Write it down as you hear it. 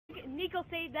Nico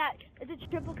saved that. It's a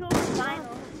triple kill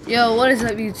final. Yo, what is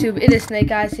up, YouTube? It is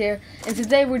Snake Eyes here, and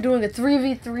today we're doing a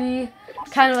 3v3,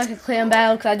 kind of like a clan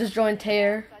battle, because I just joined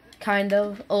Tear, kind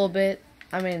of, a little bit.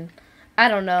 I mean, I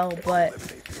don't know, but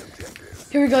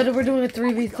here we go. We're doing a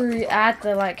 3v3. I had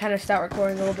to, like, kind of start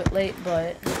recording a little bit late,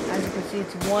 but as you can see,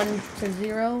 it's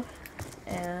 1-0,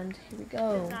 and here we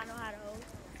go.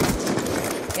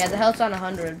 Yeah, the health's on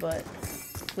 100, but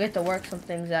we have to work some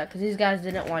things out, because these guys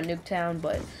didn't want Nuketown,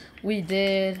 but we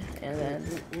did, and then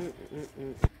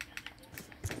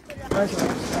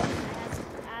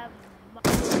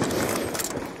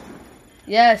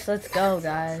yes, let's go,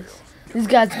 guys. These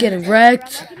guys getting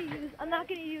wrecked. I'm not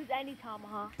gonna use any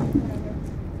tomahawk.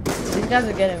 These guys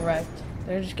are getting wrecked.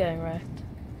 They're just getting wrecked.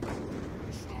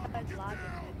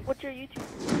 What's your YouTube?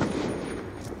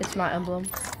 It's my emblem.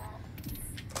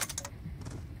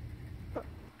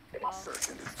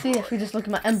 See, if you just look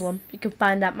at my emblem, you can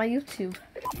find out my YouTube.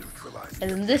 And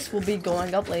then this will be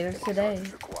going up later today.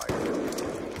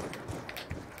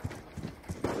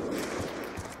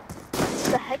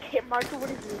 The heck hit marker? What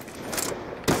is this?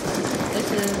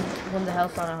 This is when the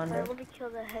health's on 100. Alright, let me kill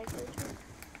the heck.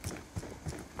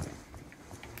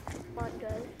 Come on,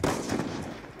 guys.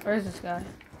 Where is this guy?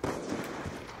 Oh,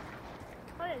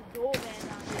 there's Dole Man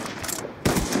down there.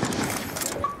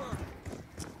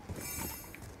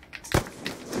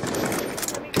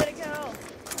 Let me get a kill.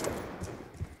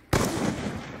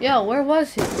 Yo, where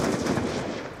was he?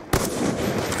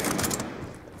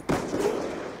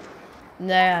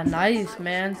 Yeah, nice,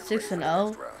 man.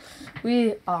 6-0.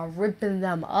 We are ripping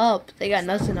them up. They got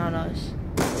nothing on us.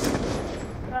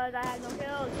 Because I had no kills.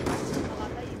 Oh, I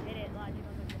thought you did it.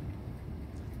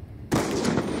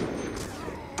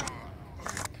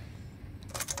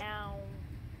 Ow.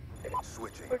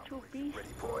 We're too beast.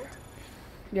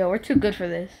 Yo, we're too good for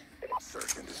this.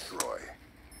 Search and destroy.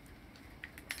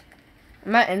 I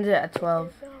might end it at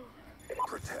 12.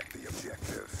 Protect the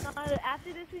objective.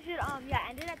 After this, we should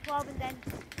end it at 12 and then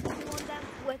we want them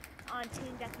with on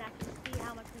team deathmatch and see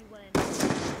how much we win.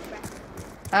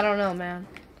 I don't know, man.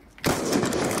 If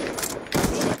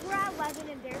we're at 11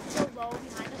 and they're so low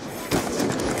behind us,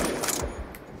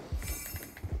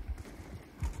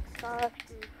 that's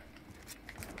true.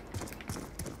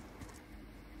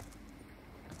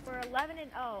 We're 11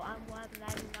 and I'm 1 and I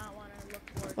do not want to look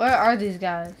for it. Where are these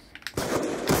guys?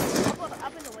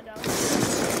 Up in the window.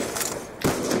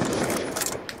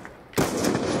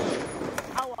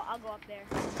 I'll go up there.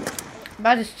 I'm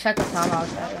about to just check a tomahawk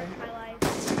that way.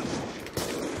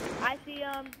 I see hit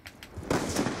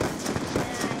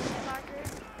marker.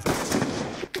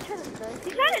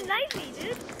 He's trying to knife me,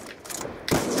 dude.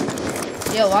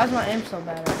 Yo, why is my aim so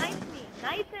bad? Knife me.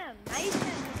 Knife him. Knife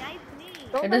him. He knifed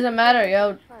me. It doesn't matter,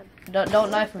 yo. Don't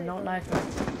knife him. Don't knife him.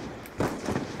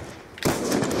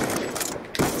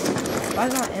 Why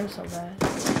is my aim so bad?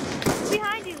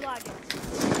 Behind you, Logic.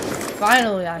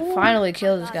 Finally, I finally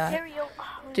killed this guy.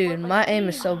 Dude, my aim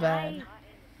is so bad.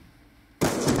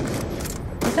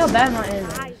 Look how bad my aim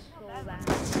is.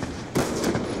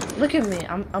 Look at me,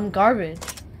 I'm garbage.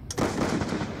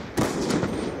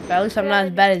 But at least I'm not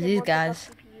as bad as these guys.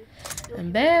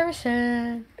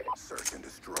 Embarrassing. Search and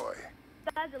destroy.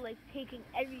 Guys are like taking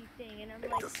everything, and I'm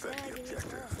like, Defend the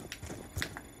objective.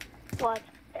 What?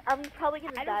 I'm probably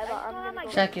gonna die, but I'm gonna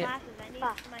go. Check it. I need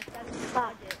my 17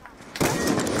 budget.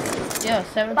 Yo,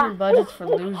 17 budgets for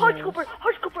losers. Hardscoper!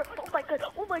 Hardscoper!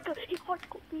 Oh my god, he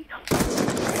hardscoped me.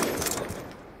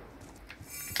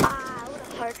 What a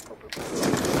hardscoper.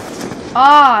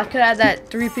 Ah, I could add that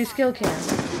 3-piece kill cam.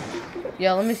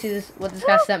 Yo, let me see this. What this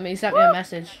guy sent me. He sent me a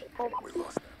message.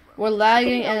 We're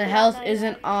lagging and the health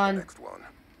isn't on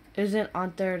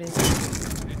 30.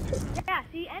 Yeah,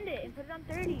 see, end it and put it on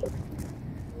 30.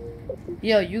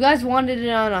 Yo, you guys wanted it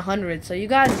on 100, so you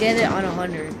guys get it on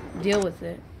 100. Deal with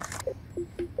it.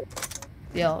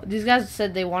 Yo, these guys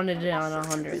said they wanted it on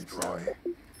 100, so.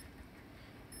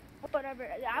 Whatever.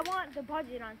 I want the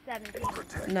budget on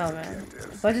 17. No, man.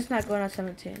 The budget's not going on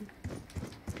 17.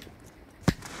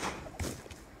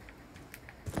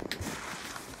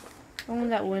 Open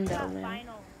that window, man.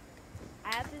 Final.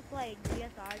 I have this, like,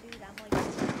 DSR, dude. I'm like...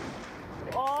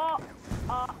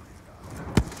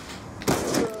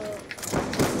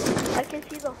 I can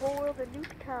see the whole world of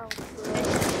Nuketown, bro.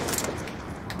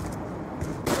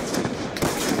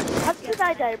 How did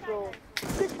I die, bro?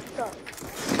 Good stuff.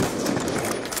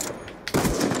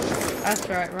 That's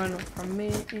right, run from me.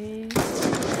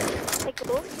 Like,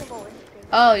 those remote instinct.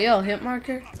 Oh, yo, hit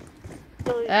marker?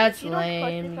 So, That's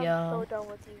lame, yo. I'm so done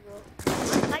with you, bro.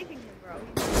 I'm knifing him, bro.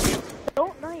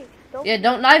 Don't knife. Yeah,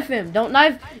 don't knife him. Don't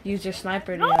knife. Use your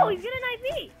sniper. No, yo. he's gonna knife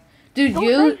me. Dude, Don't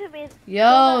you, knife him in. yo,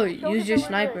 Show use them your that we're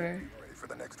sniper. Ready for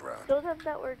the next round. Show them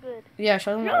that we're good. Yeah,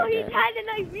 show them No, that he we're good. tried to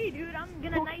knife me, dude. I'm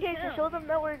gonna knife Okay, so him. show them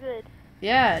that we're good.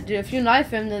 Yeah, dude, if you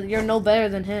knife him, then you're no better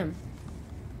than him.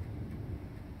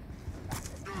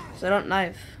 So don't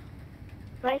knife.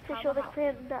 Right, to show the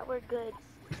clan that we're good.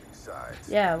 Sides.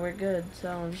 Yeah, we're good,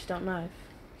 so just don't knife.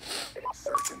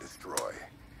 Search and destroy.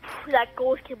 That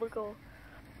gold killer goal.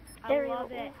 I There we love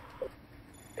go.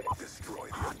 Destroy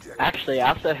it. the objective. Actually, I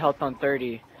have the health on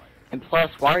 30. And plus,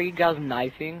 why are you guys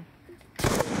knifing?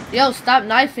 Yo, stop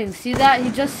knifing. See that? He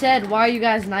just said, why are you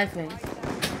guys knifing?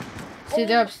 See,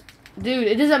 they're dude,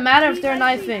 it doesn't matter if they're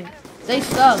knifing. They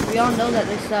suck. We all know that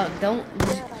they suck. Don't,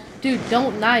 dude,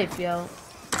 don't knife, yo.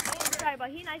 Sorry, but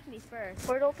he knifed me first.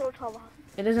 Or don't throw tomahawk.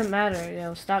 It doesn't matter,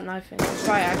 yo. Stop knifing. It's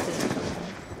probably accident or something.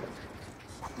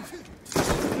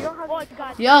 You don't have Oh,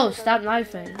 God. Yo, stop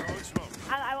knifing.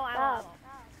 I won't.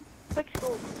 Quick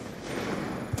scope.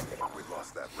 We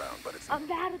lost that round, but it's I'm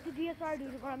bad at the DSR,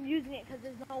 dude, but I'm using it because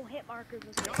there's no hit markers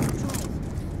with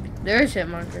it. There is hit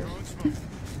markers. Well,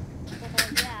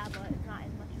 yeah, but it's not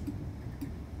as much.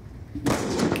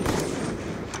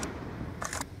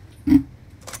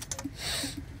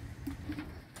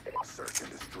 search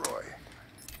and destroy.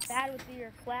 Bad with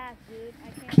your class, dude. I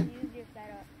can't use your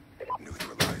setup.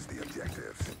 Neutralize the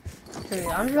objectives. Dude,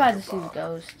 I'm glad to see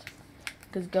Ghost.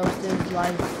 Because Ghost is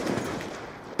life.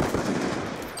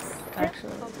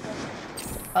 Actually.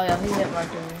 Oh yeah, he hit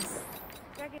marked me.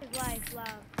 Check his life,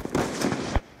 love.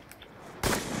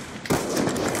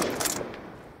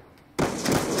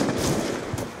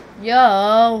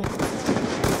 Yo!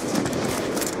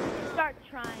 Start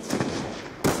trying.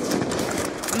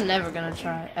 I'm never gonna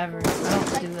try, ever. I don't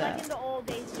do Like in that. the old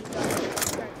days, we start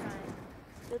trying.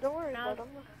 So don't worry Now, about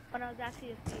them. when I was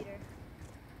actually a speeder.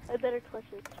 I better clutch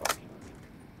it.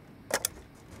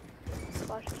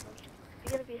 Watch this one.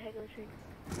 You're gonna be a heckler tree.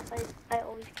 I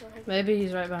always kill heckler. Maybe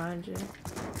he's right behind you. No,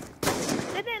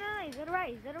 he's to the right,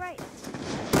 he's to the right.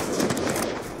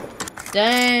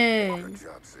 Dang! Good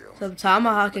job, Seal. Some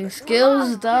tomahawking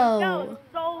skills, though. No,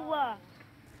 so,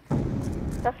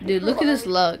 That's Dude, look at this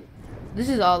luck. This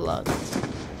is all luck.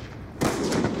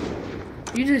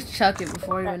 You just chuck it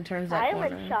before it even turns that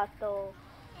silent corner. shot though.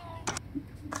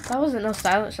 That wasn't no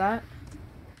silent shot.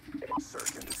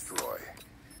 Search and destroy.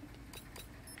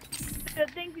 good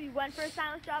thing we went for a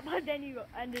silent shot, but then you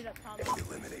ended up calling.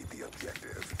 Eliminate the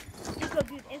objective. Because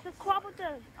dude, instant swap with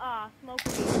the smoke.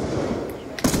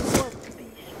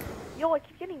 Yo, I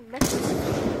keep getting messages.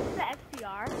 The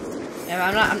XDR. Yeah,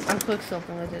 I'm quick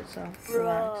scoping with it, so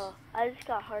relax. Bruh, I just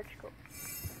got hard scope.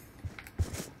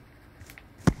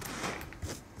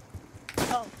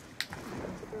 Oh.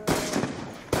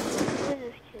 Who is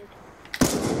this kid?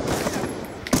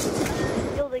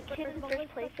 Yo, the kid in first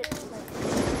place is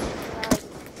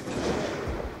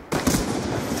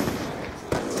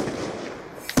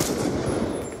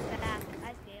Back.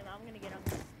 I see him. I'm gonna get him.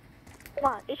 come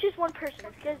on, it's just one person.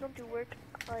 If you guys don't do work,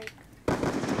 like...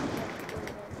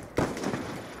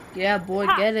 Yeah, boy,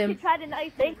 Ha! get He him. tried to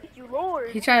knife me. Thank you, Lord.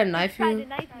 He tried to knife Tried to you.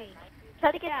 knife me.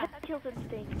 Try to get Yeah. kills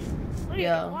instinct. Look Yo.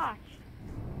 at watch.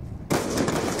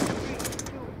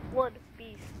 3, 2, 1,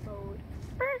 beast mode.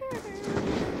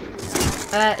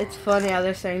 It's funny how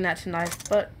they're saying that to knife,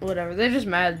 but whatever. They're just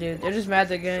mad, dude. They're just mad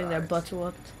they're getting their butts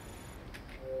whooped.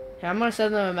 Here, I'm gonna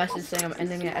send them a message saying I'm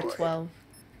ending it at 12.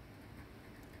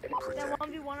 Then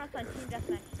 1v1 us on Team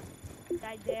Deathmatch.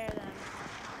 I dare them.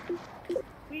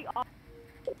 We all.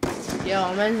 Yo,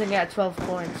 I'm ending it at 12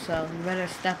 points, so you better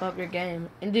step up your game.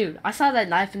 And dude, I saw that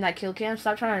knife in that kill cam.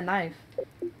 Stop trying to knife.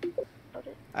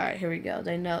 Alright, here we go.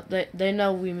 They know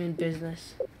we mean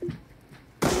business.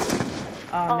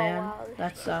 Oh man, wow,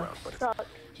 that sucks. Sucks.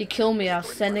 He killed me. I was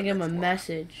sending him a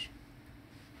message.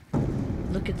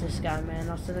 Look at this guy, man.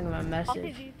 I was sending him a All of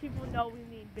message. these people know we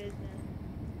mean business.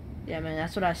 Yeah, man,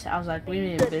 that's what I said. I was like, we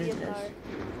mean The business. DSR.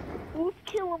 Oof,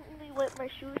 kill him. Let me wet my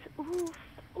shoes. Oof.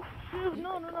 Oof. Dude,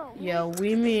 no. Yo,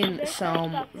 we mean They're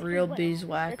some suck if we real win.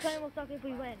 beeswax. They're will suck if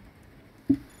we win.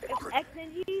 If X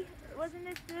and G wasn't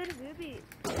this good, we'd be.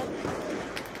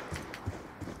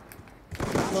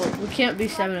 Well, we can't be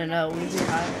 7-0. We'd be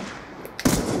higher.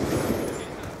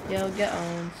 Yo, get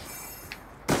owned.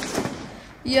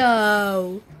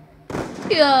 Yo,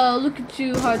 look at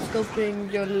you hard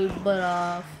scoping your little butt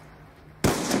off.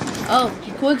 Oh,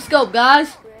 you quick scope,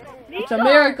 guys. It's a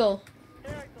miracle.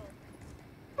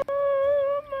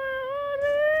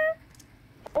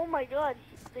 Oh my god.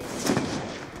 They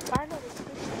finally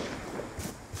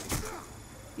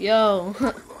Yo, We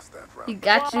lost that round. he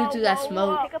got you through that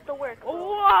smoke. pick up the work.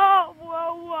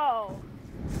 Whoa.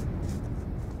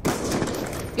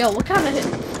 Yo, what kind of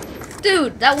hit?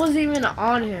 Dude, that wasn't even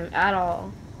on him at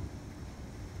all.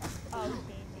 Oh, dang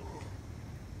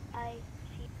I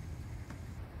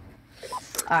see.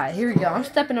 Alright, here we go. I'm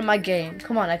stepping in my game.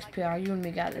 Come on, XPR. You and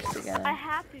me got this it. together. I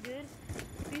have to, dude.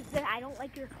 Because I don't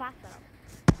like your class setup.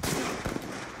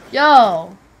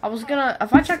 Yo! I was gonna...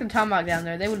 If I checked the timeout down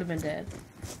there, they would have been dead.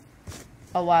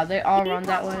 Oh, wow. They all run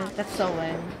that way? That's so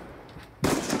lame.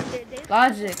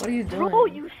 Logic, what are you doing? Bro,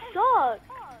 you suck.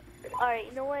 Alright,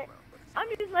 you know what? I'm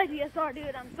using my DSR,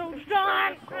 dude. I'm so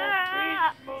strong.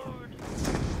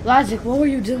 Logic, what were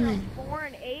you doing? 4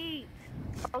 and 8.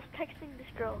 I was texting this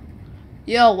girl.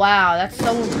 Yo, wow. That's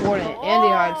so important. And the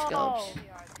hard scopes.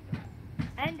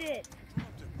 End it.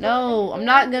 No, I'm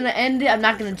not gonna end it. I'm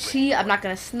not gonna cheat. I'm not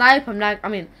gonna snipe. I'm not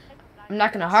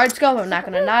gonna hard scope. I'm not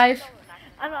gonna knife.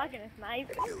 I'm not gonna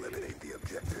snipe. Eliminate the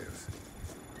objectives.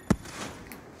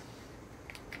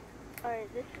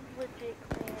 Alright, this is legit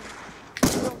clan.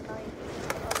 So nice.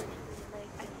 Other teams like.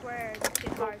 I swear, this is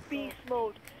Bro, hard. beast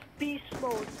mode. Beast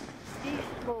mode.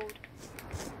 Beast mode.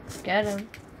 Get him.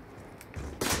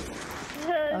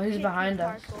 Oh, he's behind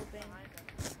us.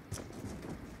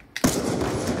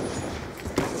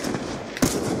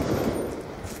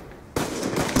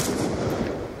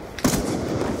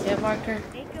 Hit marker.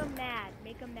 Make him mad.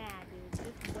 Make him mad, dude.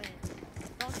 Just win.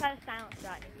 Don't try to silence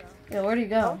shot, Nico. Yo, where'd he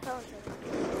go? Don't tell him.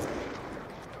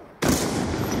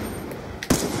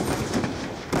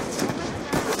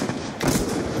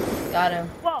 Got him.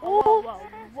 Whoa, whoa, whoa,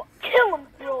 whoa. Kill him,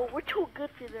 bro. We're too good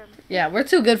for them. Yeah, we're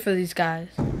too good for these guys.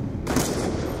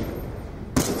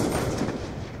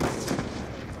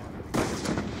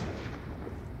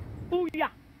 Ooh, yeah.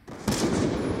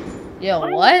 Yo,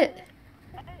 what?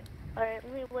 Alright,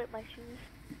 let me wipe my shoes.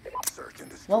 Search and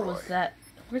destroy. What was that?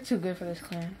 We're too good for this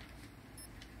clan.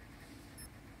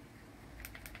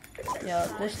 Yo,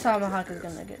 this tomahawk is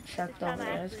gonna get chucked over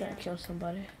there. It's gonna kill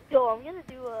somebody. Yo, I'm gonna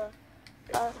do a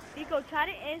Nico, try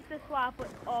to insta swap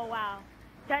with. Oh wow.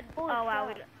 Oh wow.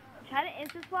 Wait. Try to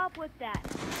insta swap with that.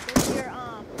 With your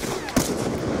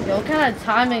Yo, what kind of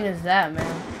timing is that,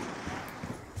 man?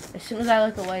 As soon as I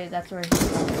look away, that's where he's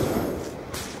going.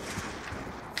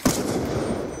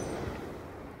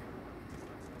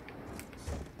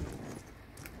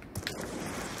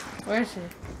 Where is he?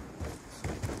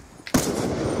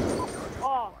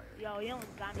 Oh, yo, you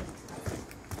almost got me.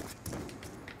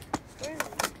 Where is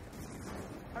it?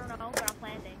 I don't know, but I'm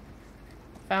planting.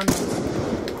 Found him.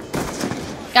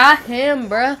 Got him,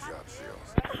 bruh. Job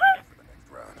seals. For the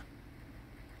next round.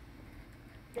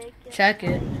 Check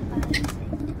it.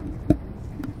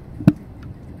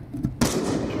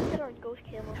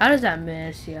 How does that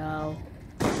miss, yo?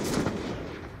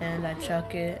 And I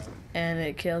chuck it, and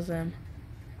it kills him.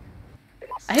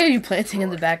 I hear you planting in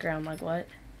the background, like what?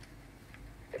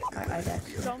 I got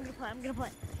you. So I'm gonna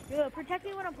plant. Yo, protect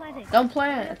me when I'm planting. Don't I'm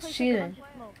plant, gonna it's place, like, a cheating. bunch of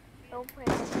smoke. Don't play.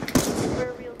 We're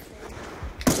a real team.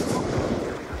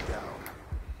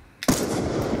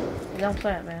 Don't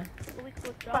plant, man.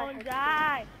 Don't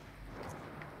die.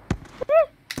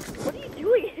 What are you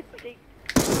doing?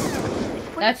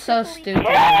 That's so stupid.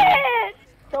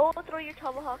 Don't throw your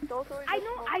tomahawk. Don't throw your I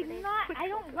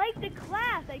don't like the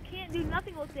class. I can't do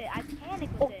nothing with it. I panic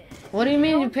with it. What do you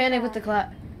mean you panic with the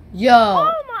class? Yo,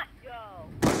 Oh my. Yo.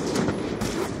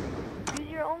 Use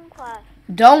your own class.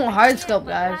 don't hard scope,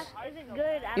 My guys. class isn't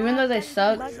good. I Even don't though they have 17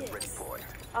 suck. budget.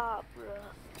 Ah, bruh.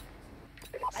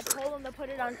 I told them to put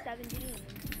it on 17.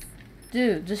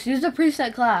 Dude, just use the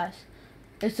preset class.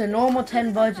 It's a normal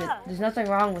 10 budget. There's nothing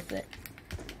wrong with it.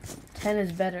 10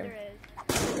 is better. There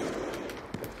is.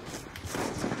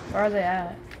 Where are they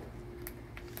at?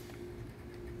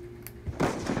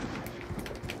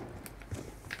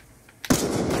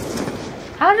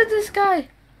 How did this guy?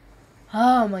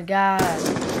 Oh my god.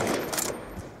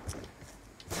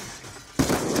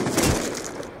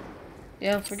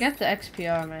 Yo, forget the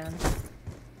XPR, man.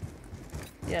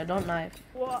 Yeah, don't knife.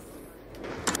 What?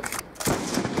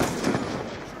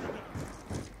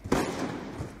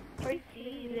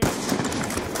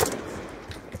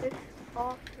 There's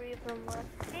all three of them left.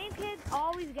 Same kid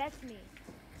always gets me.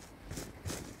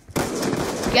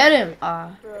 Get him!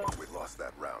 Ah. Bruh. We lost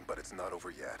that round, but it's not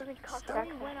over yet. Doesn't cost I that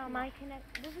only win on my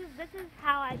connect. This is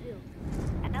how I do.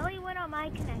 I only win on my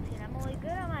connection. I'm only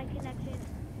good on my connection,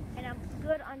 and I'm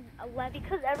good on 11.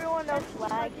 Because everyone else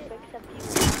lags except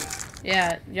you.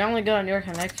 Yeah, you're only good on your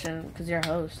connection because you're a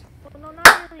host. Well, no,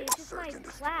 not really. It's just my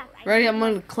class. Ready? I'm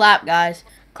gonna clap, guys.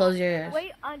 Close your ears.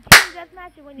 Wait on Team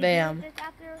Deathmatch, and when you Bam. do this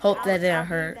after, Hope that I'll didn't be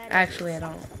hurt. better. Actually, I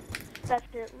don't. That's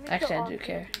it. Let me Actually, kill I all do three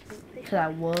care. of these dudes. Because I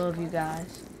love you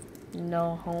guys.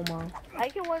 No homo. I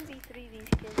can 1v3 these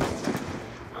kids.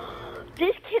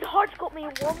 This kid hard scoped me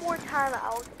one more time.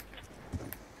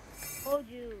 Told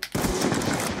you.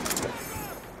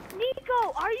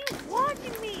 Nico, are you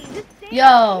watching me? This same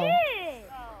Yo. shit.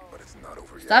 But it's not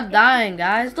over yet. Stop dying,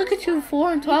 guys. Look at you,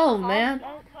 4 and 12, man.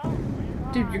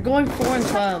 Dude, you're going 4 and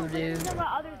 12, dude. Some of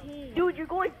our other teams. Dude, you're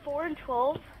going 4 and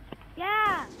 12.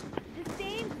 Yeah.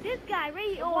 This guy,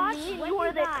 right? Yo, Watch me and when you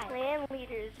were the die. clan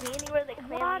leaders. Me and you were the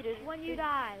clan Watch leaders. when you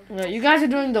die. No, you guys are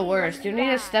doing the worst. You need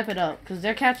to step it up, because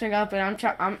they're catching up, and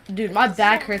dude, my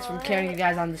back hurts from carrying you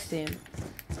guys on this team.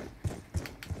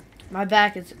 My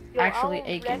back is Yo, actually I'll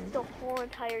aching. wreck the whole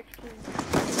entire team.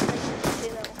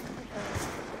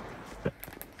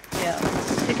 Yeah,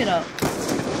 pick it up.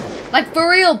 Like, for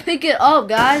real, pick it up,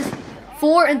 guys.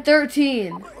 4 and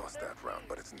 13. We lost that round,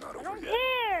 but it's not I over don't yet.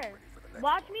 care.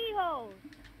 Watch me, hoes.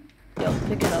 Yo,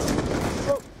 pick it up.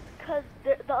 Well, because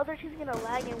the other team's gonna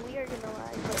lag and we are gonna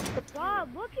lag. But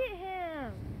God, look at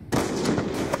him.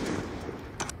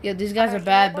 Yeah, these guys are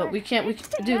bad, but we can't.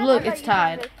 Dude, look, it's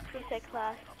tied. Preset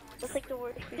class. That's like the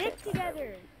worst preset Stick class.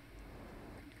 together.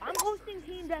 I'm hosting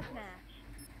team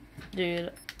deathmatch.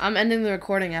 Dude, I'm ending the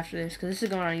recording after this, because this is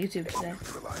going on YouTube today.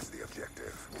 Neutralize the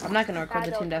objective. I'm not going to record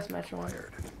the team deathmatch one.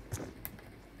 Fired.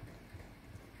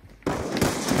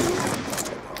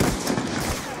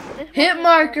 Hit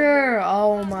marker!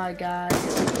 Oh my god.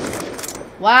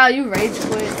 Wow, you rage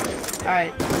quit.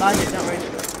 Alright, Logic, don't rage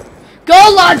quit.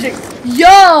 Go, Logic!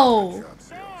 Yo!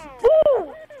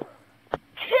 Ooh!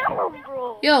 Kill him,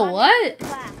 bro! Yo, what?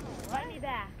 Clap. Let me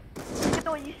back.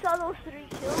 Yo, you saw those 3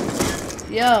 kills?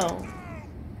 Yo.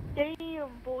 Damn,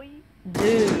 boy.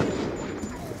 Dude.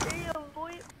 Damn,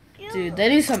 boy. Kill Dude, him. they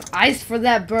need some ice for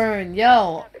that burn.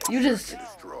 Yo. You just...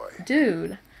 Destroy.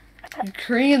 Dude. You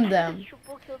creamed them.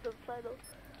 Triple killed them, Fido.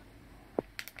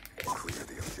 Clear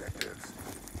the objectives.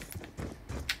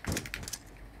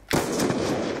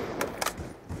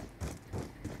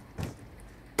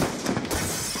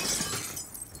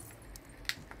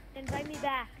 Invite me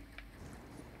back.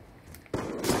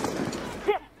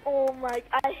 Oh my,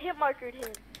 I hit markered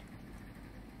him.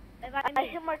 Invite I me.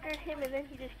 hit markered him and then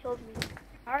he just killed me.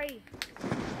 Hurry.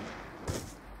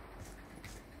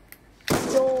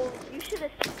 Yo, you should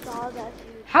have saw that, dude.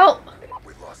 How?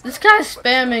 We lost This that guy's round, but it's not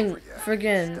spamming over yet.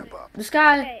 friggin'... Step up. This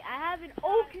guy... Okay, I have an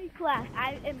okay class.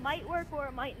 It might work or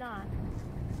it might not.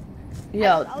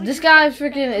 Yo, this guy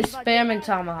freaking is spamming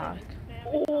Tomahawk.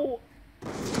 Oh.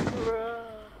 Bruh.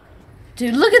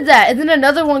 Dude, look at that. And then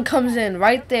another one comes in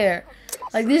right there.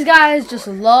 Like, these guys just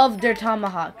love their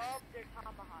Tomahawks.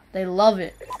 They love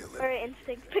it. Alright,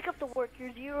 Instinct. Pick up the work.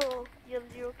 You have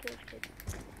 0 kills, kid.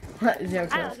 0 I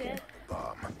kills. don't care.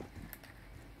 Bomb.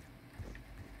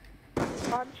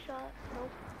 One shot.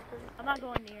 Nope. I'm not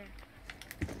going near.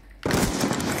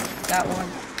 Got one.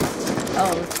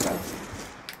 Oh, let's go.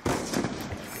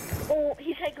 Oh,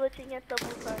 he's head glitching at the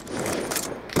blue card.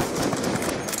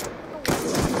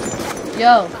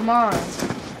 Yo, come on.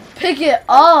 Pick it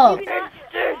up.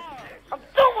 I'm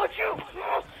done with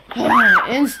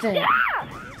you. Instant.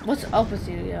 What's up with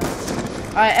you, yo?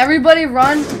 Alright, everybody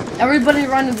run. Everybody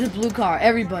run into the blue car.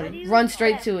 Everybody. Run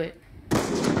straight to it.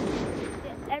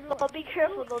 Everyone, But be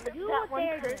careful though, do that what one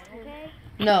they're doing, person. okay?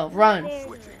 No, run.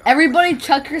 Switching up. Everybody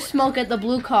chuck your smoke at the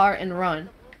blue car and run.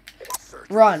 Search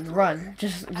and Run, destroy. run.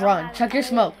 Just run. Chuck your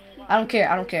smoke. I don't care.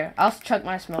 I don't care. I'll chuck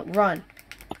my smoke. Run.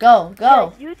 Go,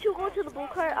 go. Yeah, you two go to the blue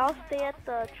car, I'll stay at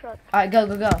the truck. Alright, go,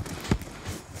 go, go.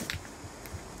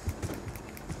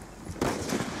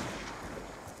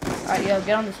 Alright, yo,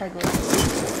 get on the cycle.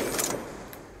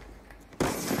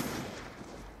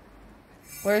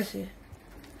 Where is he?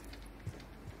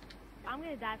 I'm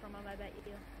gonna die from him, I bet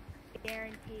you.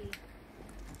 Guarantee.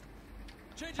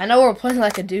 I know we're playing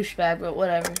like a douchebag, but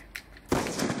whatever.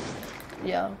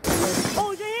 Yo.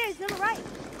 Oh, he's right here. He's on the right.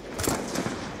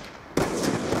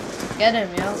 Get him,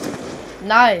 yo.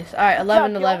 Nice. Alright,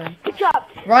 11-11. Good job.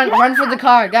 Run for the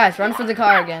car, guys. Run for the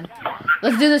car again.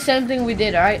 Let's do the same thing we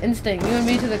did, alright? Instinct, you and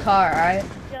me to the car, alright?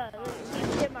 Yeah, look, he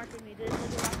hit marked me.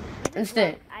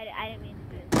 Instinct. I didn't mean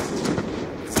to do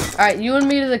this. Alright, you and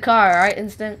me to the car, alright?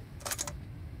 Instinct.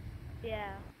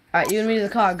 Yeah. Alright, you and me to the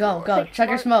car. Go, go. Check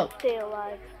your smoke. Stay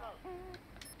alive.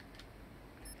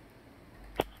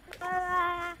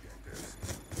 Ah,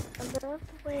 I love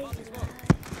the way you lie.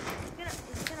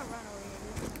 he's gonna run over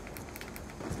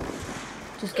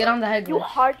here. Just get on the head You glitch.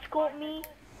 hard scope me?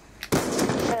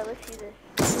 Alright, let's see this.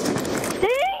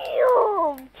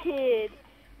 Damn, kid!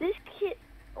 This kid,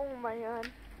 oh my god.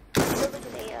 It's like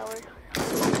an 8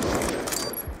 hours.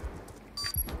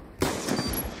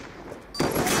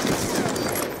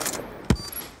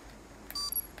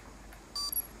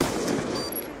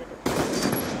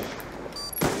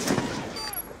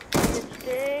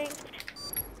 Instinct.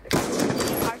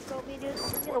 Hard scope me, dude.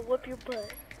 I'm gonna whip your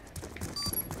but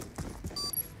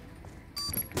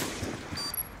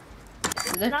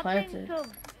They Nothing planted. to.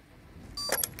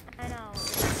 I know.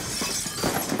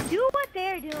 Do what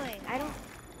they're doing. I don't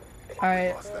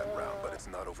Alright. Lost that round, but it's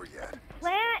not over yet.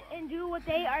 plant and do what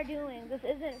they are doing. This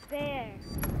isn't fair.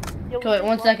 yo, Okay, wait,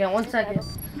 1 second, 1 second.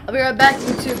 I'll be right back,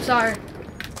 YouTube. Sorry.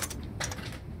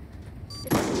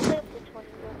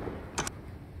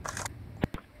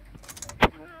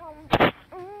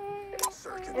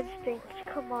 Searching. Instinct,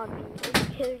 come on, dude. Are you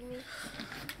kidding me?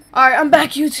 Alright, I'm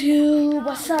back, YouTube.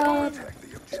 What's up? Protect the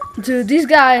objective. Dude, these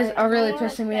guys are really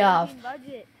pissing me off.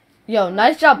 Budget. Yo,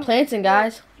 nice job planting,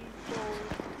 guys.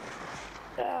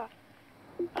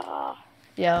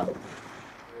 Yo.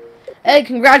 Hey,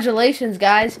 congratulations,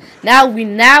 guys. We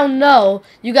now know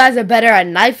you guys are better at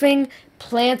knifing,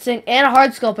 planting, and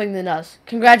hard scoping than us.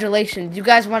 Congratulations. You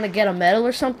guys want to get a medal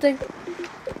or something?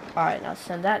 Alright, now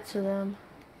send that to them.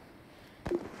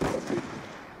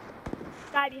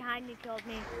 Guy behind me killed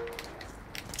me.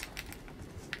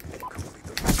 Complete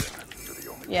the mission. You're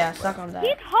the only Yeah, one suck left. on He's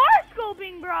that. hard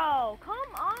scoping, bro.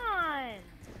 Come on.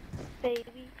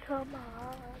 Baby, come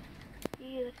on.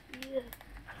 Yeah, yeah.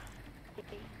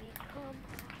 Baby, come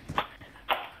on.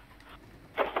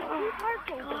 He's hard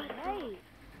scoping, right?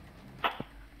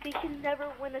 We can never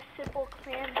win a simple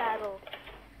clan battle.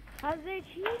 How's they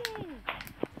cheating?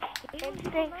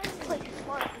 Instinct, play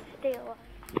smart and stay alive.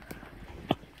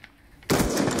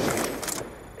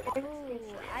 Ooh,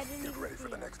 I didn't Get even ready see for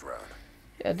the him. next round.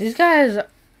 Yeah, these guys.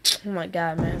 Oh my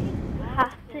god, man. You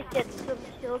have to get some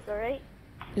kills, alright?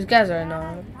 These guys are Tell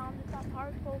annoying. him to stop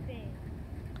hard scoping.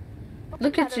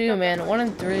 Look at you, man. 1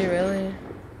 and 3, really?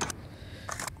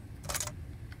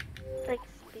 Like,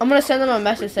 I'm gonna send them a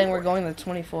message saying we're going to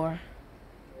 24.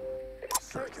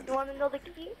 Searching. you wanna know the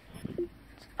key?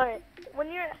 Alright,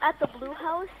 when you're at the blue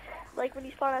house, like when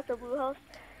you spawn at the blue house,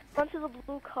 run to the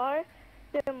blue car,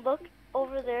 then look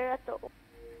over there at the...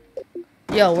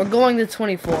 Yo, we're going to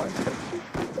 24.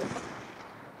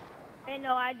 Hey,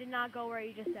 no, I did not go where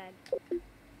you just said.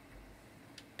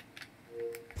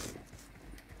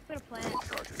 I'm gonna plant.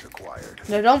 Charges acquired.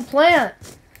 No, don't plant.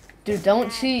 Dude,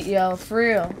 don't cheat, yo. For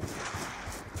real.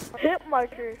 Hit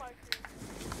marker.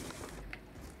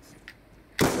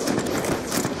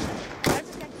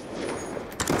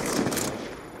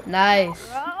 Nice.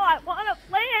 Bro, I wanna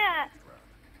plant.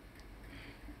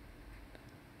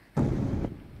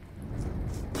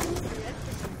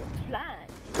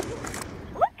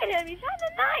 Look at him, he's having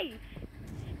a knife.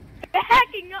 They're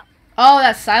hacking up. Oh,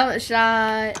 that silent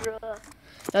shot. Bruh.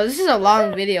 No, this is a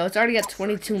long video. It's already at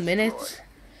 22 minutes.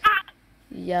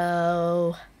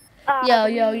 Yo. Yo,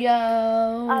 yo, I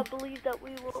yo. believe that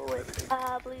we will win.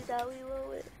 I believe that we will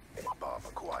win. Bomb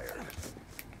acquired.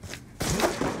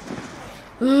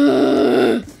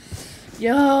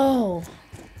 Yo.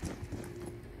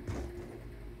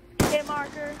 Hit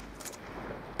marker.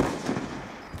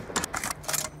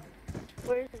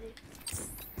 Where is he?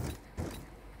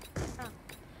 Oh.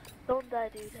 Don't die,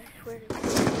 dude. I swear to you. I'll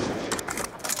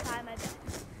try my best.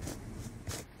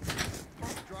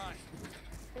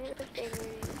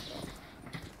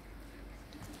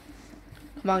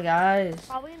 Come on, guys.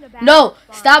 Probably in the back. No,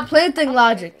 spot. stop planting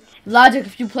Logic. Logic,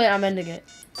 if you plant, I'm ending it.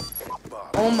 Bomb.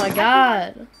 Oh my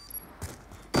god.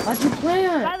 Why'd you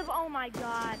plant? Oh my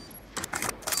god.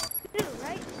 Dude,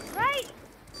 right? Right!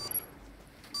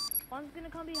 One's gonna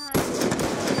come behind. They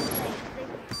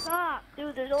suck.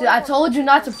 Dude, there's Dude, only I one told you person.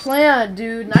 not to plant,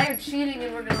 dude. Now you're cheating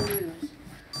and we're gonna lose.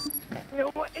 You know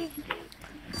what?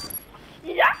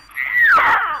 Yeah!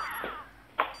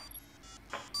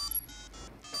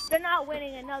 They're not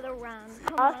winning another round.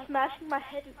 Come I was on. smashing my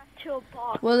head into a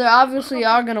box. Well, they obviously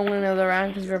are gonna win another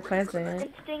round because we're planting it.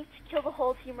 Instinct, kill the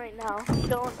whole team right now. If you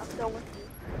don't, I'm done with you.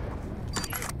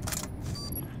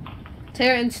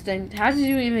 Terror Instinct, how did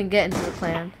you even get into the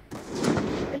clan?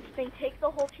 Instinct, take the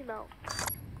whole team out.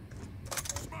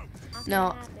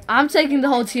 No, I'm taking the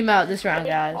whole team out this round,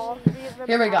 guys. All three of them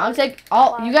Here we go. I'm out. taking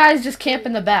all. You guys just camp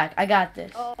in the back. I got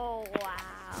this. Oh, wow.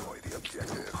 Destroy the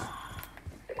objective.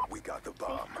 We got the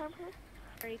bomb. FaceTime her?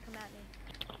 Ready, come at me.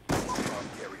 Bomb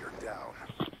carrier down.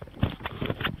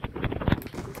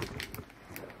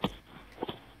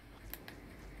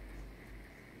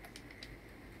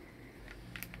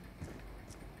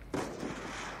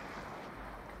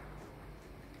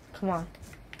 Come on.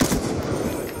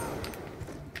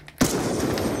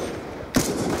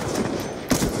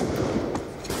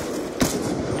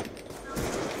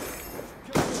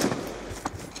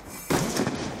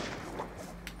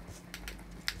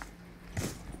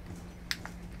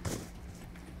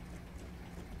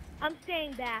 I'm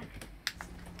staying back.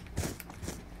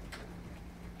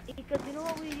 Because you know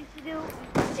what we used to do? We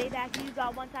used to stay back. You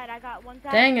got one side, I got one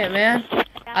side. Dang it, man.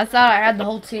 I thought I had the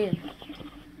whole team.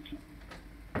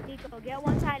 Nico, get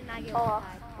one side and I get one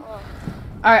side.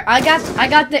 Alright, I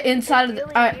got the inside of the.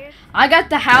 Alright, I got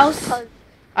the house.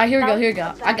 Alright, here we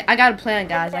go. I got a plan,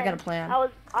 guys. I got a plan. I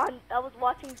was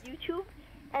watching YouTube,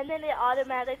 and then it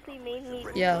automatically made me.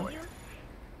 Yo,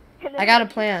 and then I got a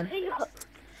plan.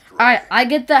 Alright, I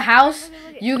get the house.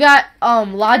 You got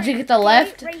Logic at the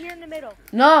left. Right here in the middle.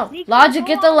 No, Nico, Logic go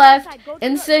get the on left. side. Go to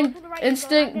Instinct the right.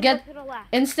 instinct Go get to the left.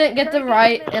 instinct get the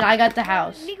right, and I got the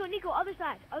house. Nico, other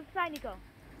side, Nico.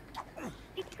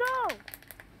 Nico.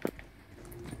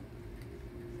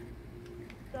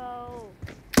 Go.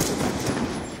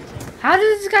 How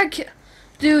did this guy kill?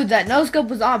 Dude, that no scope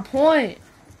was on point.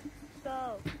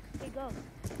 Go. Hey, go.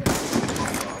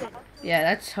 Yeah,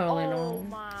 that's totally Oh normal.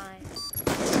 my.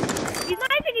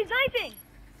 He's knifing.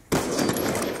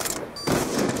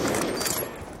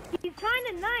 He's trying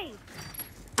to knife.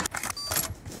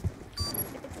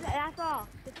 That's all.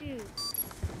 Defuse.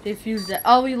 Defuse that.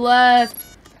 Oh, he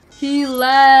left. He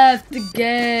left the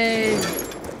game.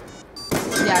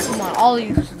 Yeah, come on. All of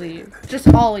you just leave. Just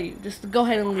all of you. Just go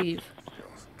ahead and leave.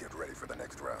 Get ready for the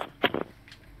next round.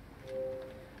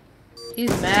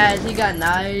 He's mad. He got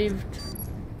knifed.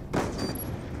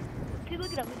 See,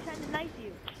 look at him. He's trying to knife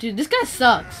you. Dude, this guy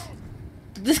sucks.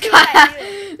 This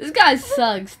guy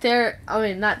sucks.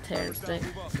 Not terrorist.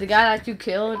 The guy that you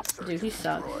killed, dude, he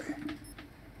sucks.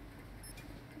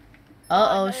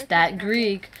 Uh-oh, stat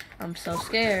Greek. I'm so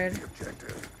scared.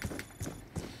 Objective.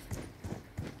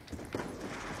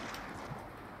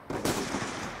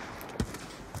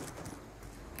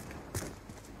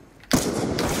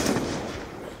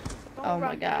 Oh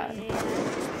my god.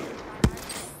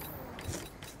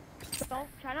 Don't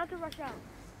try not to rush out.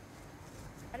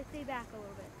 Try to stay back a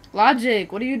little bit.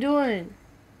 Logic, what are you doing?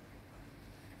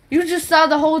 You just saw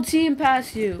the whole team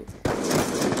pass you.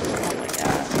 Oh my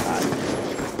god, Logic.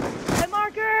 My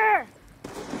marker!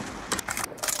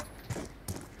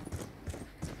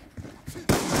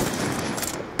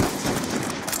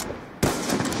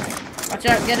 Watch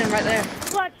out, get him right there.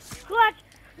 Clutch!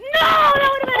 No! That would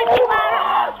have been a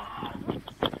collateral!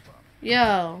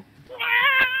 Yo,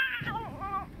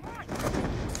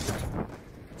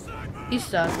 he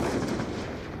sucks.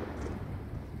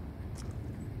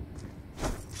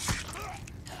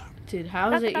 Dude,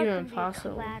 how is it even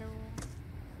possible?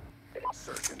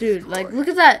 Dude, like, look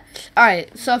at that.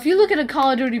 Alright, so if you look at a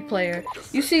Call of Duty player,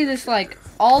 you see this, like,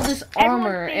 all this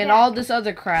armor and all this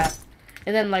other crap.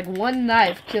 And then, like, one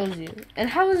knife kills you.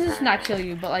 And how does this not kill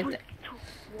you? But, like,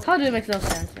 Call of Duty makes no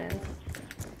sense, man.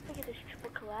 Look at this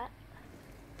triple collat.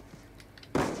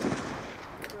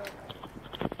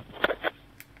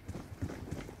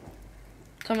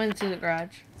 Come into the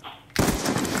garage.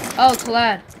 Oh,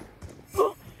 collad.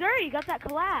 Sir, you got that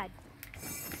collad.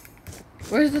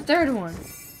 Where's the third one?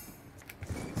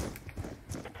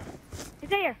 He's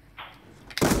there.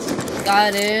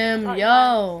 Got him.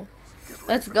 Yo.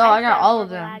 Let's go. I got all of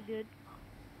them. Collad, dude.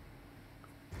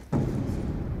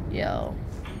 Yo.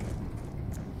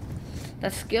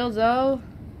 That skill, though.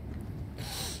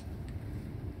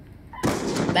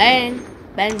 Bang.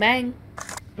 Bang, bang.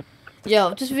 Yo,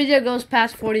 if this video goes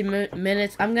past 40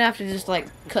 minutes, I'm gonna have to just, like,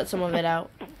 cut some of it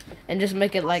out. And just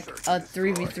make it, like, a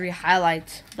 3v3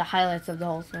 highlights. The highlights of the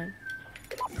whole thing.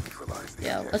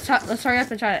 Yo, let's hurry up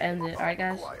and try to end it. Alright,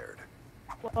 guys?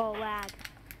 Whoa, lag.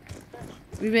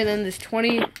 We've been in this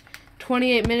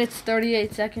 28 minutes,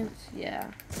 38 seconds.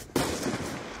 Yeah.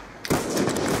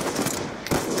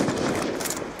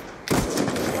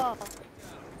 Whoa.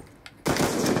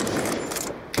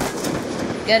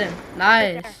 Get him.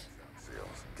 Nice.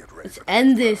 Let's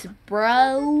end this,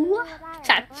 bro.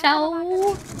 Ciao,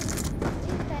 ciao.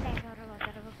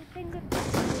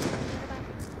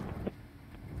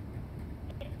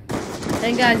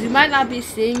 And guys, you might not be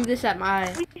seeing this at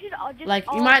my, We should all just like,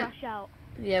 you all might, rush out.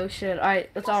 yeah, we should.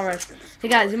 Alright, let's all rush. Hey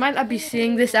guys, you might not be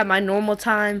seeing this at my normal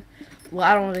time. Well,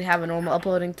 I don't really have a normal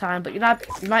uploading time, but you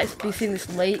might be seeing this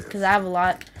late, because I have a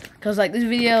lot. Because, like, this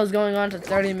video is going on to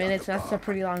 30 minutes, and that's a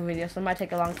pretty long video, so it might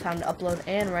take a long time to upload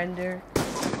and render.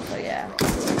 So, yeah.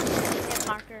 Hit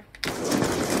marker.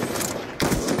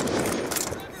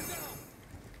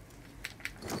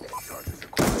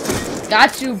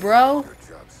 Got you, bro.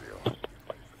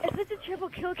 If it's a triple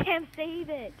kill cam, save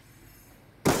it.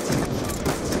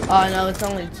 Oh, no, it's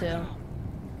only 2.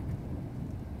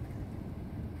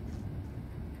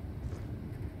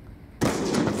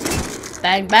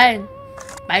 Bang, bang.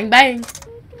 Bang, bang.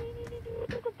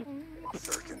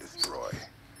 Search and destroy.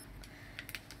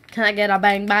 Can I get a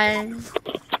bang, bang?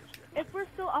 If we're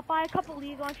still up buy a couple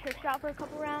leagues on trick shot for a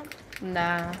couple rounds?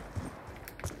 Nah.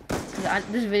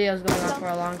 This video is going on for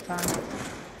a long time.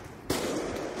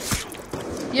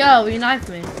 Yo, you knifed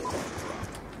me.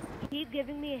 Keep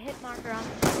giving me a hit marker on.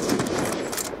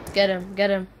 Get him, get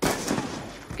him.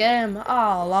 Get him.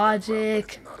 Oh,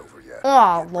 logic. Not over yet.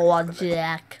 Oh,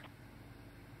 logic.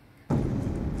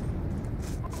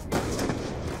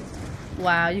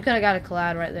 Wow, you could have got a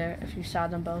collab right there if you saw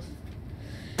them both.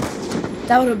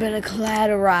 That would have been a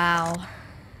collateral.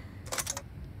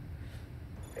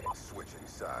 Switching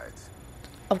sides.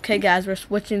 Okay, guys, we're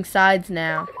switching sides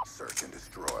now. Search and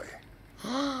destroy.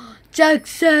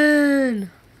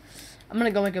 Jackson! I'm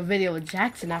gonna go make a video with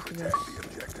Jackson after this. Protect the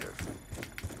objective.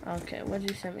 Okay, what'd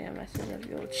you send me a message of?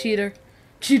 You old cheater.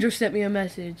 Cheater sent me a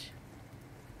message.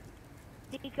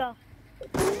 Nico.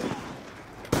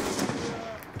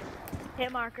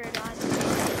 Hit marker on.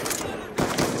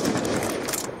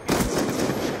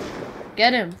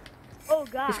 Get him. Oh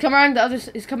god. He's coming around the other.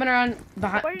 He's coming around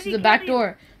behind Where did to he the back kill you?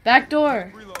 door. Back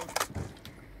door.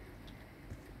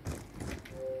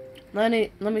 Let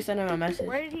me send him a message.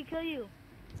 Where did he kill you?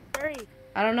 Hurry.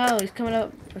 I don't know. He's coming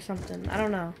up or something. I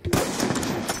don't know.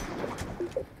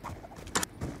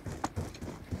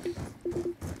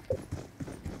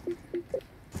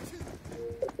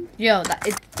 Yo,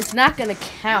 it's not gonna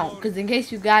count because in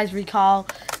case you guys recall,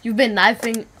 you've been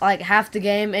knifing like half the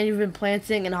game and you've been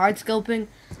planting and hard scoping.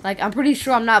 Like I'm pretty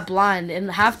sure I'm not blind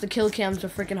and half the kill cams are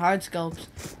freaking hard scopes.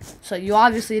 So you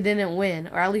obviously didn't win,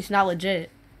 or at least not legit.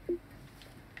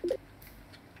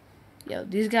 Yo,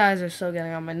 these guys are so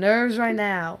getting on my nerves right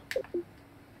now.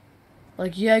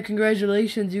 Like, yeah,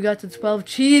 congratulations, you got to 12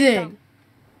 cheating.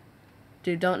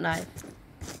 Dude, don't knife.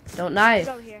 Don't knife.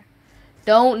 Go here.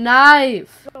 Don't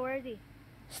knife. Go, where is he?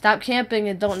 Stop camping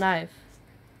and don't knife.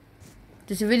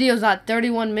 This video's at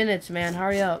 31 minutes, man.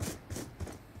 Hurry up.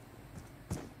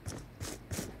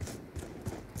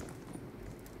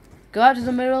 Go out to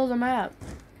the middle of the map.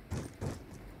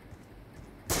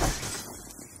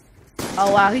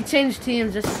 Oh, wow. He changed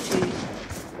teams just to cheat.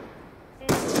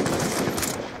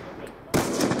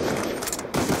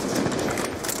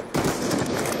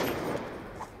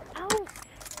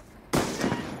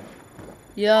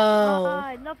 Yo.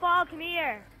 No ball, come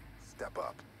here. Step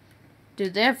up.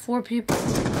 Dude, they have 4 people.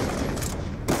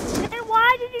 Then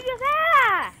why did you just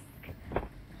ask?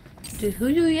 Dude, who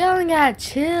you yelling at?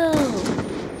 Chill.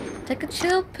 Take a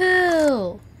chill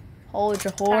pill. Hold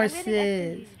your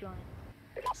horses.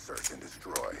 Search and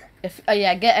destroy.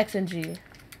 Yeah, get X and G.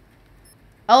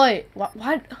 Oh wait,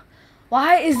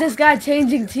 why is this guy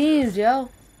changing teams, yo?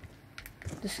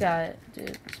 This guy,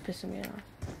 dude, it's pissing me off.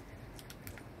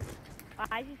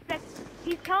 I suspect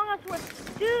he's telling us where.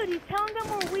 Dude, he's telling them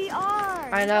where we are.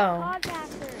 I know.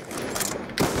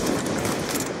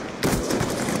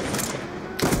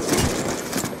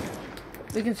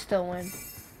 We can still win.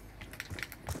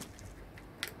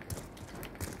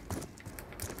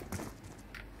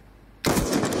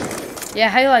 Yeah,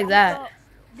 how you like that?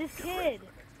 This kid.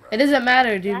 It doesn't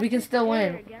matter, dude. We can still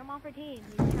win. Get him off our team.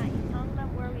 He's telling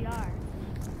them where we are.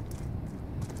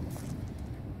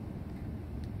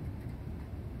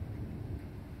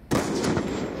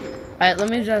 Alright, let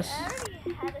me just... I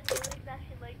already had a feeling that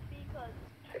she liked me because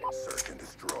Search and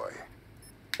destroy.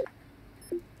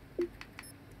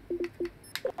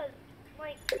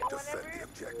 like Defend whenever the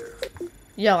objective.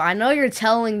 Yo, I know you're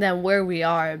telling them where we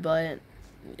are, but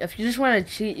if you just want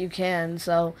to cheat, you can.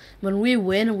 So when we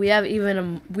win, we have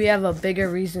a bigger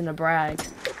reason to brag.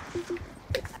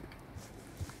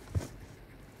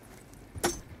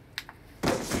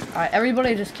 All right,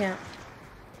 everybody just camp.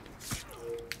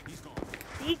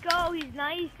 Nico, he's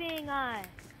knifing us.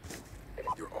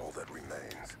 You're all that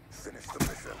remains. Finish the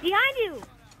mission. Behind you.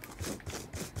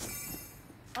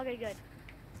 Okay, good.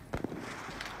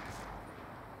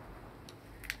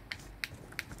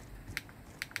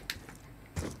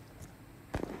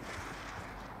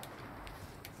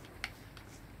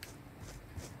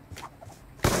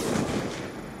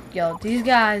 Yo, these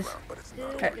guys. But it's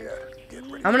not over yet. Get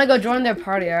ready. I'm gonna go join their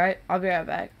party. All right, I'll be right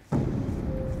back.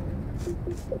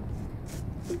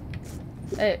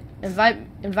 Hey,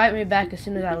 invite me back as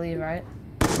soon as I leave, right?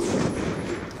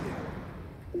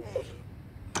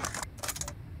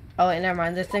 Oh wait, never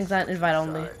mind. This thing's not invite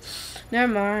only.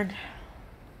 Never mind.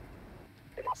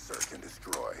 Search and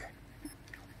destroy.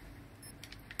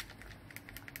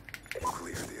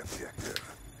 Clear the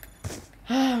objective.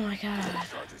 Oh my god.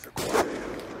 Charges acquired.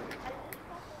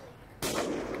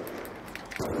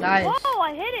 Nice. Whoa,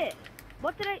 I hit it.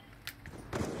 What did I?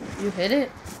 You hit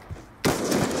it?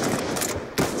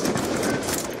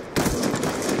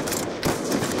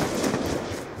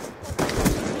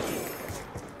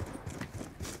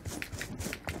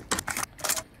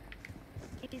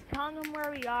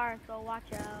 car, so watch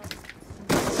out.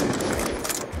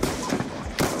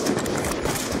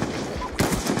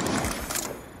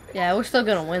 Yeah, we're still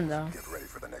gonna win though. Get ready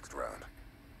for the next round.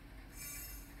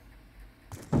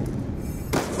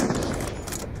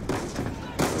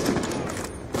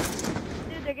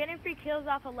 Dude, they're getting free kills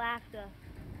off Alaska.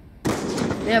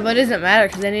 Yeah, but it doesn't matter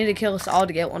because they need to kill us all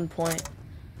to get 1 point.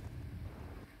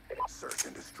 Search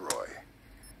and destroy.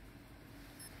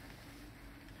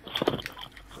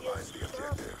 Realize the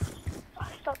objective.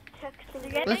 Stop texting.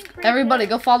 They're getting Let's free everybody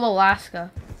kills. go follow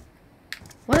Alaska.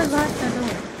 What is Alaska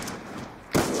doing?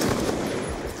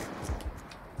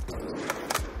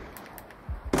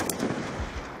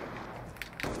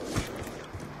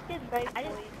 I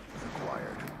just,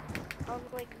 Acquired. I'm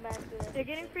like mad good. they're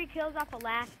getting free kills off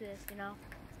Alaska, you know.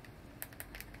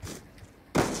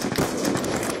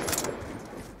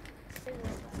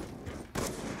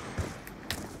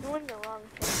 Doing the wrong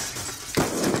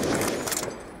thing.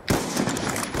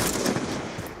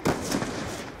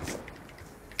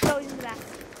 Go in the back.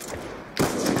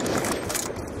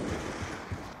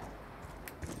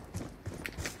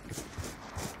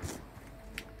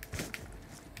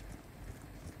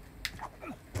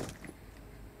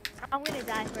 I'm gonna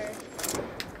die first.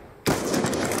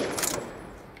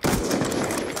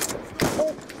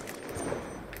 Oh.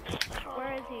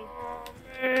 Where is he?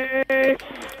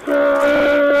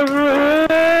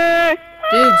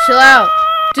 Dude, chill out.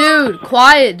 Dude,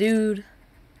 quiet, dude.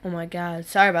 Oh my god.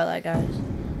 Sorry about that, guys.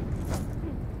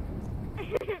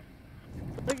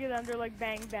 Look at them, they're like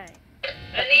bang bang.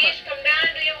 Anish, come down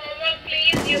and do your homework,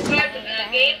 please. You've got a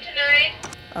game tonight.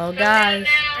 Oh, guys.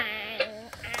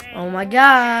 Oh my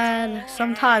god.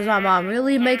 Sometimes my mom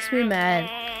really makes me mad.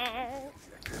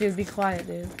 Dude, be quiet,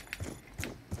 dude.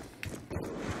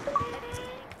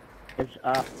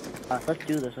 Let's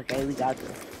do this, okay? We got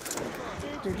this.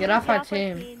 Dude, get off our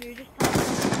team. You're just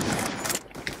talking.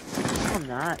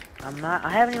 I'm not. I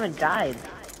haven't even died.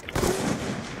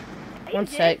 One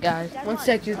sec, guys. One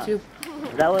sec, YouTube.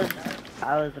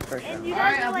 I was the first And one. you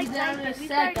guys are like nice, we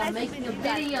started nice with you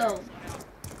guys.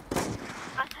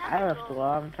 I left a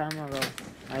long time ago.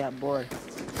 I got bored.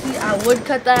 See, I would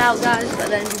cut that out, guys, but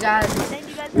then you guys Then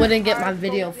you guys wouldn't are get my so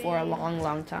video for a big.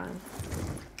 long time.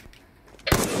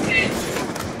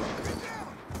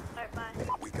 Alright, bye.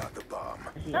 We got the bomb.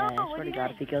 Yeah, No, I what swear are to you God,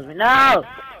 doing? if he kills me. No!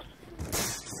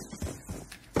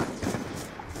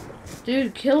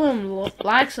 Dude, kill him,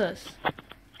 Laxus.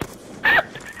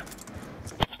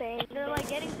 Bang. They're like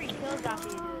getting free kills off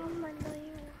you, dude.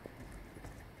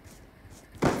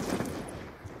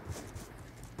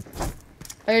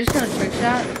 Are you just gonna trick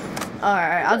shot?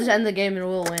 Alright, I'll just end the game and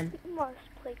we'll win. You must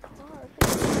play claws.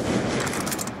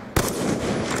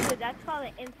 Dude, that's called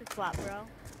an insta swap, bro.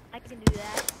 I can do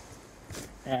that.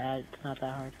 Yeah, it's not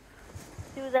that hard.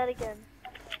 Do that again.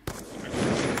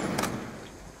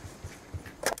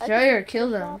 Sawyer,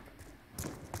 kill them.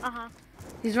 Uh-huh.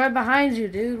 He's right behind you,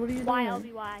 dude. What are you Y, doing?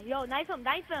 LBY. Yo, knife him,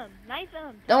 knife him, knife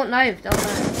him. Don't knife, don't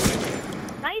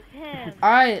knife. Knife him.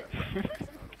 Alright.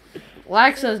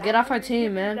 Laxus, get off our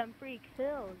team, man. Them free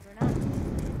kills, or not.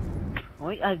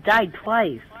 Wait, I've died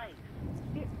twice.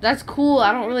 That's cool,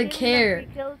 I don't really care.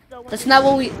 That's not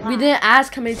what we didn't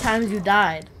ask how many times you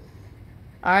died.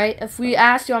 Alright, if we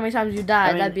asked you how many times you died,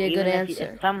 I mean, that'd be a good even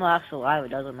answer. If some last alive, it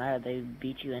doesn't matter. They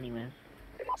beat you anyways.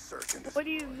 Search and What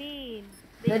do you mean?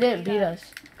 They didn't beat us.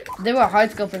 They were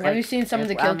hard scoping. Have you seen some of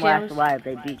the If kill I'm last cams? alive,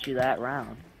 they beat you that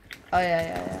round. Oh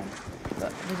yeah.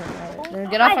 But it doesn't matter. Then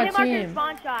get off our hit marker team.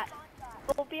 spawn shot.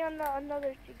 Go be on the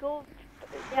another. Go.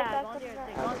 Yeah, back go on up the other that.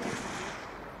 side, go on the other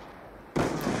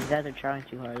side. You guys are trying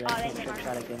too hard. Oh, I they can't hit trick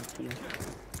shot against you.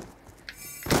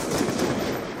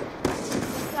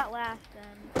 What's that last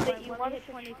then? Wait, you Let want me us hit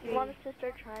to? 23. You want us to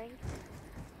start trying?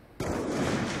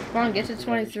 Come on, get to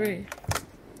 23.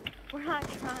 We're not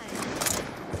trying.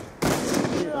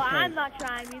 Dude, No, okay. I'm not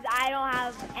trying because I don't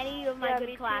have any of my Yeah, good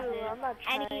me too. classes. I'm not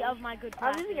Any trying. of my good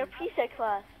I'm classes. using a preset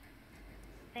class.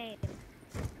 Same.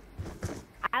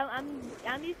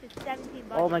 I'm used to 17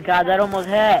 bucks. Oh my God, that almost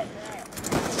hit.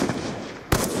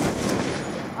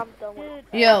 I'm done with it.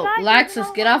 Dude, Yo, I thought you Laxus,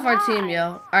 know get off our why. team,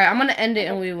 yo. Alright, I'm gonna end it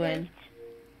and we win.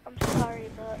 I'm sorry,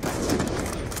 but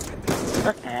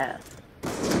Suck ass.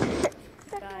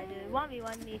 God, dude.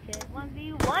 1v1 me, kid.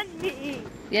 1v1 me.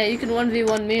 Yeah, you can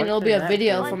 1v1 me and it'll be a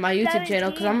video for my YouTube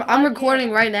channel because I'm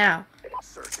recording right now.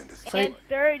 search and destroy. So And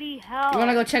 30 health. you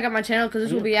wanna go check out my channel because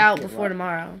this will be out before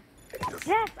tomorrow.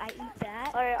 Yes, I eat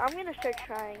that. alright, I'm gonna start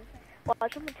trying.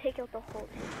 Watch, I'm gonna take out the whole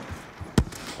team.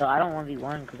 So I don't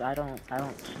 1v1 because I don't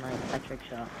snipe. I trick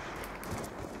shot.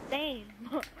 Same.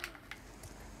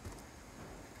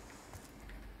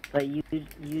 But you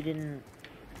didn't.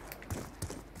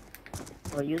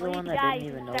 Were you the Well, one you that die, didn't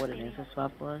you even know can what an step me.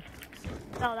 insta-swap was?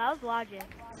 No, that was logic.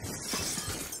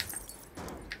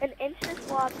 An instant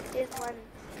swap is when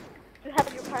you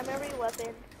have your primary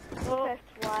weapon, press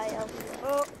Y,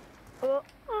 LB. Oh.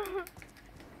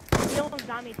 He almost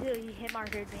got me too. He hit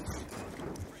markered me.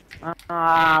 Oh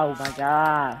my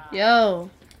god. Yo.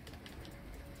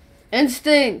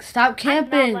 Instinct, stop I'm not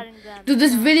camping. letting them. Dude,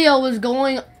 this No. video was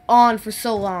going on for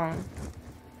so long.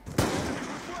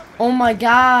 Oh my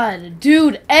god.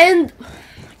 Dude, end. Oh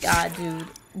my god, dude.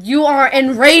 You are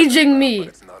enraging me.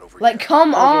 It's not over Like, yet.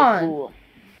 come Okay, on. cool.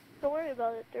 Don't worry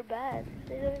about it. They're bad.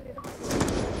 They don't even.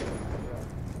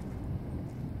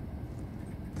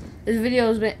 This video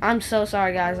has been. I'm so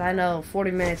sorry, guys. I know 40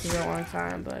 minutes is a long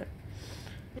time, but.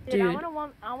 Dude, I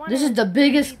wanna this is the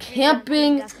biggest 3v3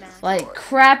 camping, deathmatch. like,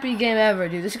 crappy game ever,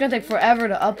 dude. This is gonna take forever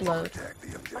to upload. Protect the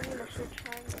I'm gonna objective. switch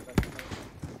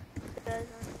times.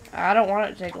 I don't want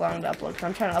it to take long to upload, 'cause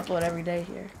I'm trying to upload every day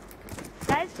here.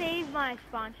 Guys, save my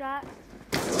spawn shot.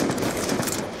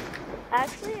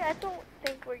 Actually, I don't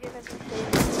think we're gonna be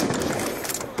safe.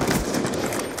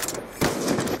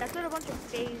 That's what a bunch of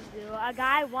phase do. A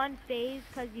guy won phase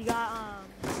because he got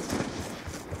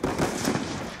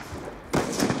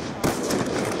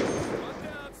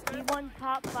he won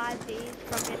top 5 phase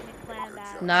from getting a clan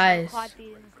battle. Nice. Quad feed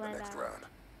in the clan Next battle.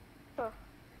 round.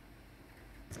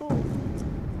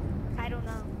 I don't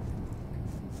know.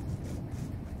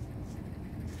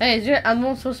 Hey, is your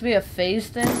emblem supposed to be a phase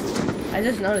thing? I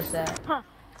just noticed that. Huh.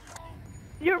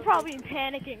 You're probably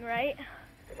panicking, right?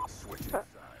 Switch sides.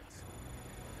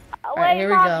 Alright, here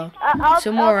we go. I'll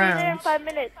 2 more be there in rounds. 5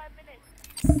 minutes.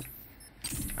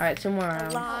 Alright, 2 more A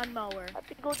rounds. lawnmower. I have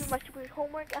to go do my stupid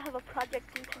homework. I have a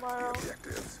project due tomorrow.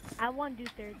 Objectives. I won do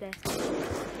Thursday.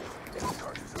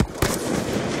 Charges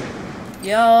acquired.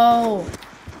 Yo.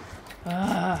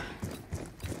 Ah.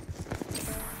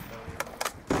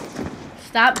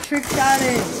 Stop trick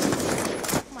shotting.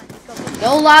 Come on, Nico.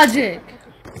 Go logic.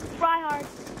 Try hard.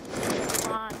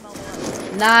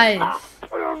 Lawnmower. Nice.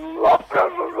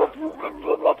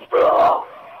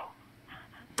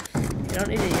 You don't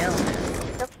need to yell, man.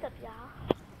 Dubstep, yeah.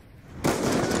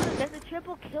 There's a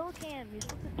triple kill cam. You're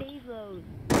supposed to save those.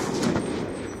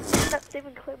 Not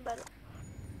saving claim better.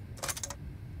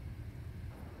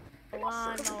 It's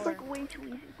Lawnmower. like way too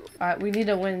easy, bro. Alright, we need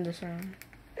to win this round.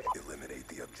 Eliminate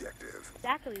the objective.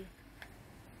 Exactly.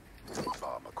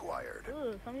 Bomb acquired.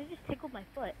 Ooh, somebody just tickled my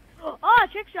foot. Oh,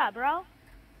 trick shot, bro.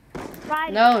 Try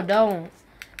it. No, don't.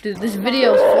 Dude, this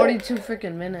video is 42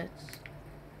 freaking minutes.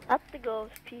 That's the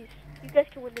ghost. Peace. You guys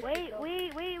can win this. Wait.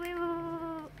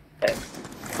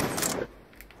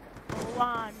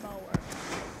 Lawnmower.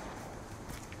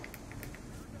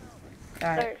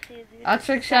 Alright, Alright, see you, dude. I'll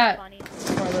trick That's shot funny.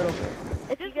 for a little bit.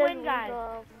 If Just you guys win, lose, guys.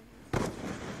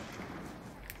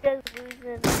 you guys lose,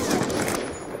 then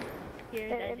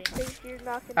Here's and ending. think you're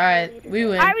not gonna Alright, be we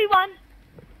win. Alright, we won.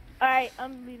 Alright,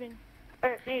 I'm leaving.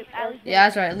 Alright, Hey, at least Yeah,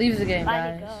 that's right. Leave the game, Bye,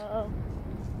 guys. Nico.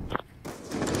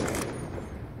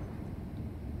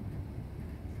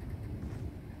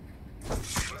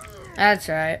 That's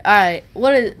right. Alright,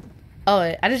 what is... Oh,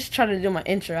 wait, I just tried to do my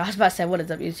intro. I was about to say, what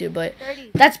is up, YouTube, but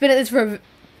 30. that's been it for...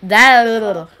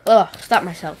 That... Stop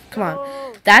myself. Come on.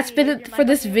 Oh, That's see, been is it your for mic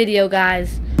this on? video,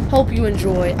 guys. Hope you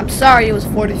enjoy. I'm sorry it was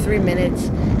 43 minutes.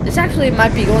 This actually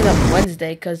might be going up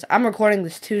Wednesday, because I'm recording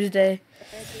this Tuesday.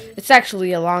 It's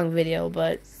actually a long video,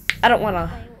 but I don't want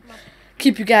to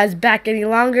keep you guys back any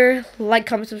longer. Like,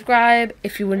 comment, subscribe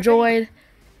if you enjoyed.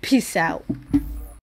 Peace out.